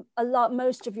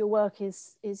 most of your work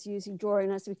is using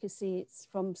drawing. As we can see, it's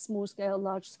from small scale,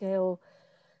 large scale,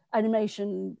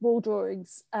 animation, wall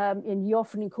drawings, and you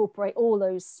often incorporate all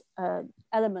those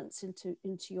elements into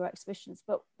your exhibitions.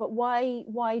 But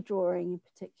why drawing in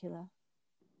particular?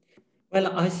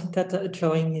 Well, I think that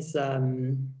drawing is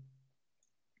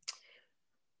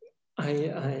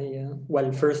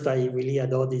well, first, I really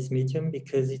adore this medium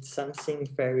because it's something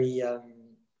very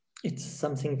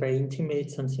intimate,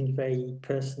 something very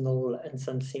personal, and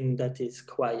something that is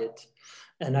quiet.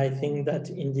 And I think that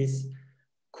in this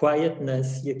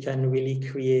quietness, you can really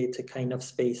create a kind of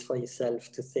space for yourself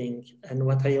to think. And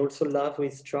what I also love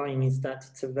with drawing is that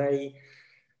it's a very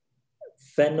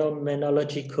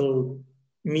phenomenological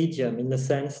medium, in the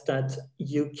sense that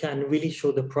you can really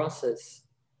show the process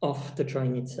of the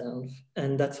drawing itself.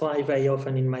 And that's why very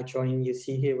often in my drawing, you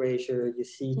see erasure, you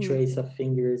see trace of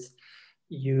fingers.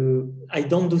 I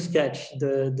don't do sketch.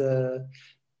 The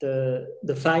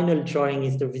final drawing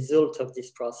is the result of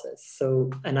this process. So,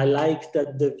 and I like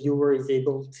that the viewer is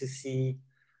able to see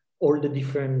all the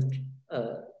different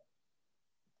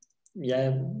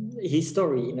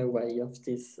history, in a way, of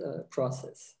this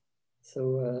process.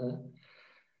 So,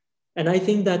 and I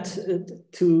think that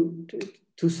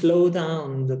to slow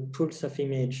down the pulse of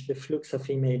image, the flux of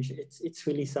image, it's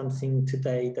really something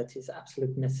today that is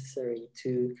absolutely necessary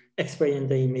to experience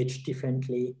the image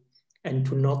differently, and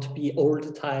to not be all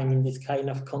the time in this kind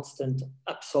of constant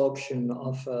absorption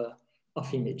of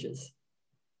images.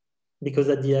 Because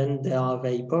at the end, they are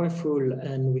very powerful,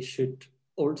 and we should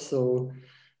also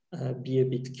be a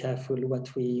bit careful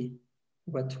what we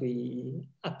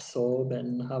absorb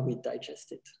and how we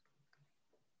digest it.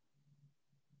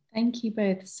 Thank you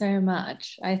both so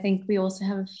much. I think we also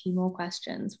have a few more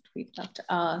questions which we'd love to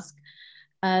ask.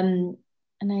 And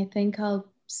I think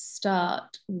I'll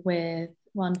start with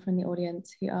one from the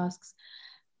audience who asks,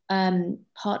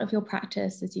 part of your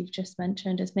practice, as you've just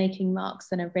mentioned, is making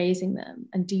marks and erasing them.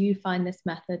 And do you find this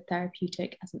method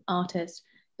therapeutic as an artist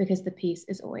because the piece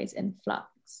is always in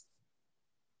flux?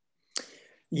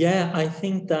 Yeah, I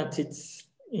think that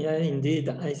indeed.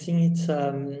 I think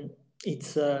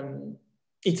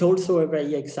it's also a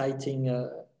very exciting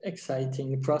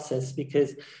process,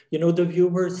 because, you know, the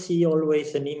viewers see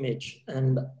always an image,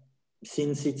 and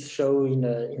since it's shown in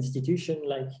an institution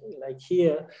like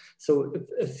here, so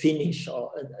a finish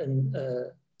or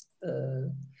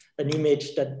an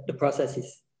image that the process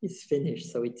is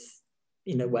finished, so it's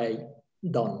in a way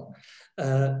done.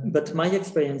 But my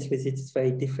experience with it is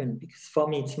very different, because for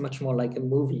me it's much more like a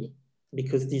movie,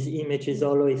 because this image is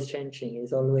always changing,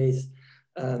 is always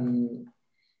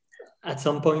at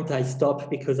some point I stop,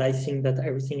 because I think that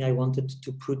everything I wanted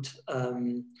to put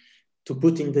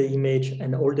in the image,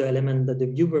 and all the elements that the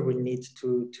viewer will need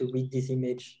to read this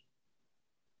image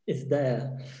is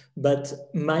there. But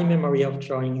my memory of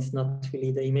drawing is not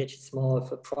really the image, it's more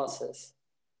of a process.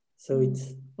 So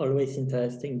it's always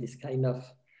interesting, this kind of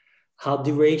how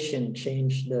duration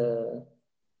changed the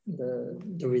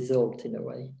result in a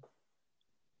way.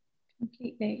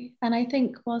 Completely. And I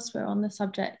think whilst we're on the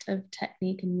subject of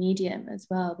technique and medium as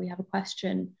well, we have a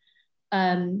question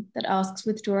that asks,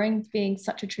 with drawing being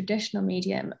such a traditional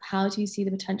medium, how do you see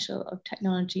the potential of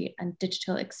technology and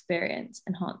digital experience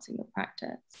enhancing your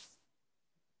practice?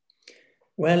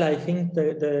 Well, I think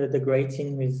the great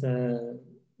thing with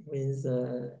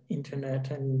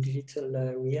internet and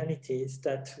digital reality is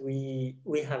that we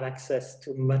have access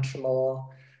to much more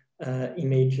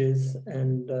images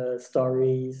and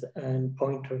stories and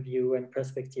point of view and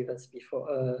perspective as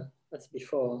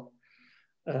before.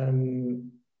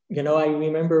 You know, I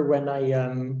remember when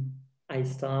I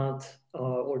start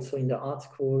also in the art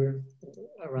school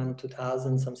around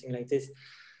 2000, something like this.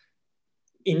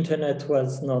 Internet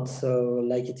was not so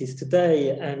like it is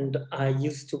today, and I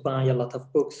used to buy a lot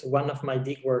of books. One of my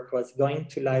big work was going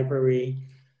to library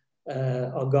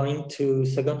or going to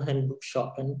secondhand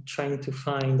bookshop and trying to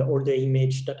find all the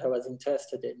image that I was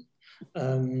interested in.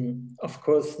 Of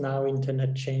course, now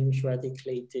internet changed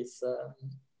radically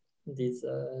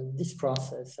this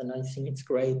process, and I think it's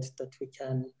great that we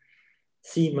can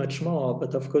see much more.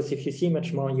 But of course, if you see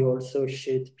much more, you also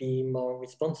should be more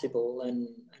responsible and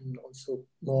also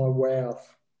more aware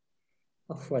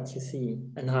of what you see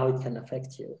and how it can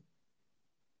affect you.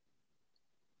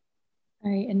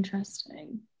 Very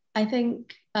interesting. I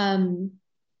think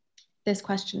this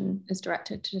question is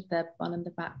directed to the one in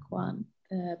the back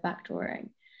the back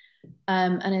drawing.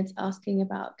 And it's asking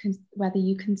about whether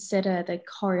you consider the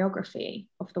choreography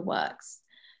of the works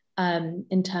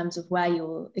in terms of where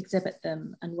you'll exhibit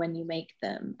them and when you make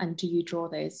them, and do you draw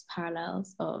those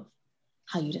parallels of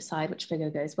how you decide which figure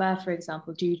goes where, for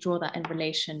example? Do you draw that in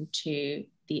relation to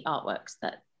the artworks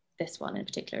that this one in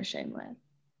particular is shown with?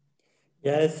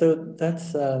 Yeah, so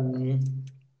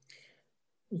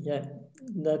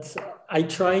I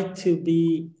try to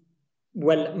be,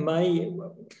 well,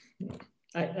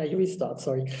 I restart,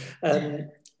 sorry.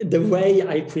 The way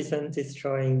I present this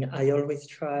drawing, I always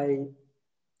try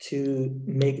to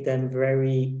make them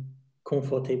very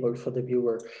comfortable for the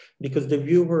viewer, because the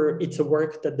viewer, it's a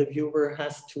work that the viewer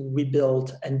has to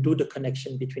rebuild and do the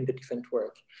connection between the different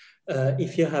work.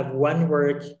 If you have one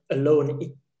work alone,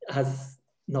 it has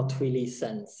not really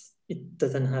sense. It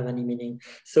doesn't have any meaning.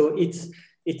 So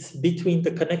it's between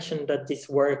the connection that this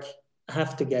work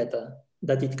have together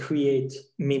that it creates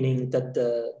meaning that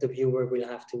the viewer will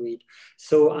have to read.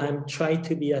 So I'm trying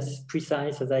to be as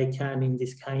precise as I can in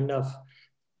this kind of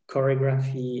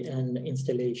choreography and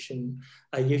installation.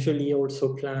 I usually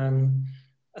also plan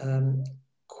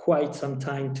quite some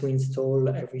time to install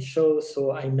every show,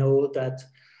 so I know that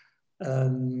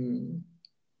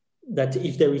that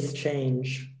if there is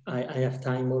change, I have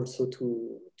time also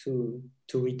to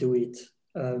redo it.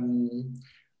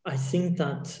 I think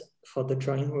that for the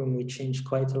drawing room, we changed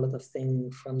quite a lot of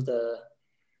things from the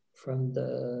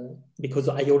because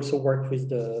I also work with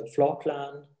the floor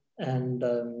plan and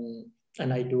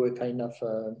I do a kind of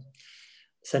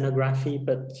scenography,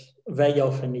 but very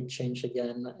often it changes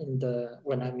again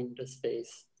when I'm in the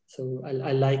space. So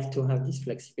I like to have this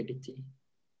flexibility.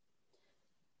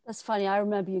 That's funny. I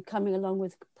remember you coming along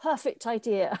with a perfect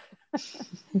idea.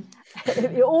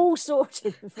 You're all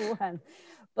sorted beforehand.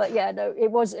 But yeah, no,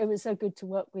 it was so good to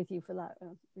work with you for that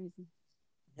reason.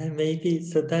 Yeah, maybe.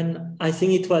 So then I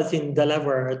think it was in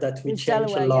Delaware that we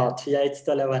changed a lot. Yeah, it's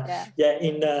Delaware. Yeah,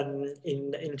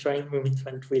 in drawing room it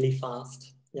went really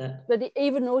fast. Yeah. But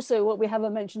even also what we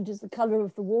haven't mentioned is the color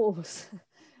of the walls,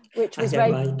 which was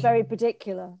very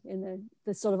particular. You know,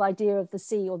 the sort of idea of the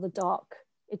sea or the dark.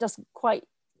 It doesn't quite,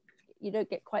 you don't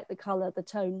get quite the color, the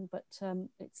tone, but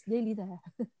it's nearly there.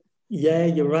 Yeah,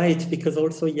 you're right, because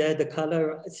also, yeah, the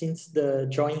color, since the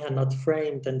drawing are not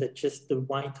framed and it's just the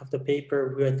white of the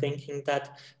paper, we were thinking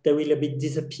that they will a bit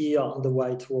disappear on the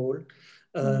white wall.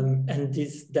 And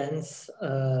this dense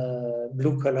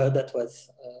blue color that was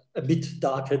a bit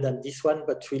darker than this one,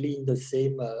 but really in the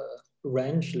same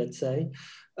range, let's say,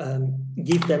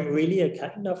 give them really a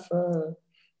kind of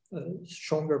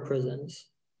stronger presence.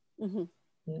 Mm-hmm.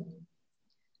 Yeah.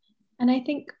 And I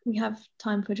think we have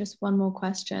time for just one more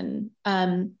question.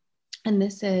 And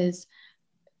this is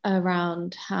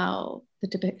around how the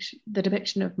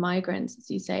depiction of migrants, as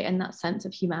you say, and that sense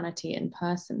of humanity and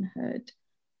personhood.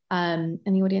 And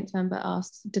the audience member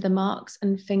asks, do the marks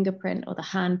and fingerprint or the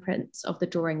handprints of the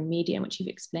drawing medium, which you've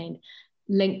explained,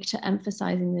 link to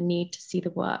emphasizing the need to see the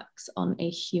works on a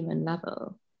human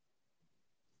level?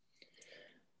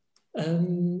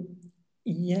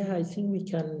 Yeah, I think we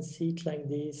can see it like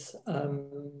this.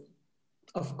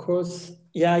 Of course,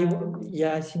 yeah,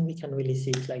 I think we can really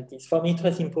see it like this. For me, it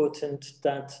was important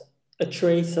that a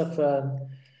trace of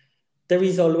there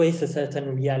is always a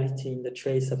certain reality in the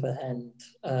trace of a hand.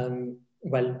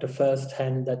 Well, the first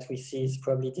hand that we see is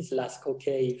probably this Lascaux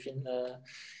cave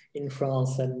in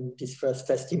France, and this first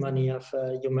testimony of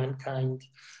humankind.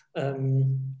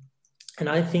 And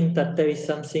I think that there is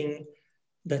something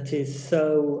that is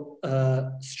so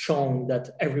strong that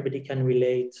everybody can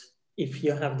relate. If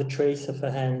you have the trace of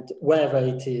a hand, wherever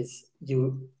it is,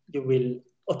 you will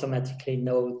automatically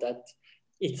know that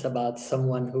it's about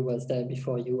someone who was there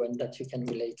before you and that you can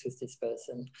relate with this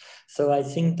person. So I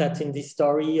think that in this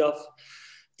story of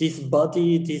this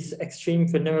body, this extreme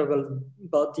vulnerable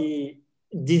body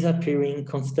disappearing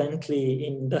constantly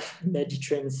in the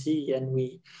Mediterranean Sea, and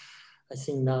I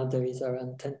think now there is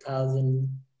around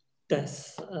 10,000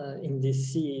 deaths in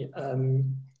this sea.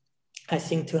 I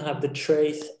think to have the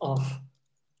trace of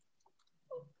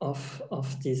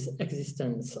this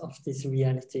existence, of this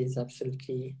reality is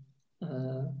absolutely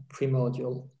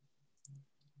primordial.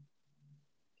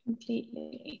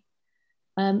 Completely.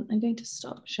 I'm going to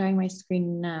stop sharing my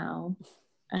screen now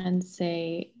and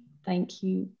say thank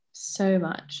you so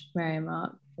much, Mary and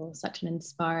Marc, for such an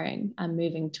inspiring and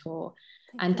moving tour.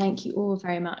 And thank you all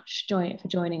very much for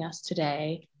joining us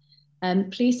today.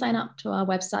 Please sign up to our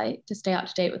website to stay up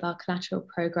to date with our collateral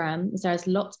programs. There's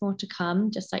lots more to come,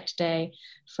 just like today,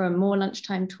 from more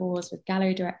lunchtime tours with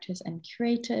gallery directors and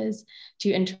curators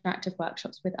to interactive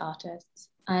workshops with artists.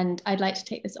 And I'd like to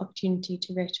take this opportunity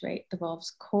to reiterate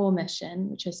theVOV's core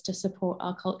mission, which is to support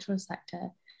our cultural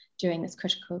sector during this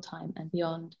critical time and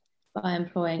beyond. by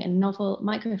employing a novel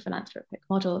micro-philanthropic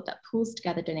model that pulls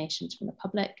together donations from the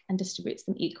public and distributes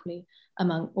them equally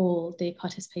among all the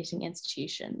participating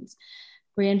institutions,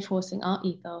 reinforcing our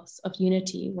ethos of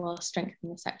unity while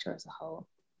strengthening the sector as a whole.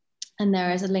 And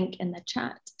there is a link in the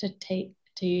chat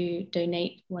to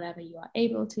donate whatever you are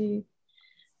able to.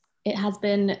 It has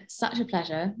been such a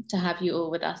pleasure to have you all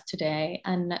with us today,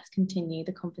 and let's continue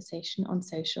the conversation on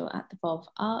social at the theVOV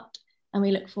Art, and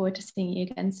we look forward to seeing you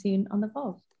again soon on the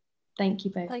theVOV. Thank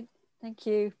you both. Thank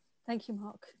you. Thank you,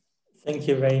 Mark. Thank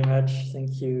you very much.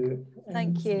 Thank you.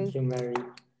 Thank you. Thank you, Mary.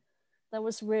 That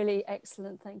was really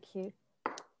excellent. Thank you.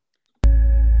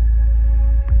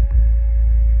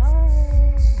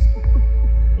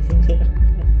 Bye.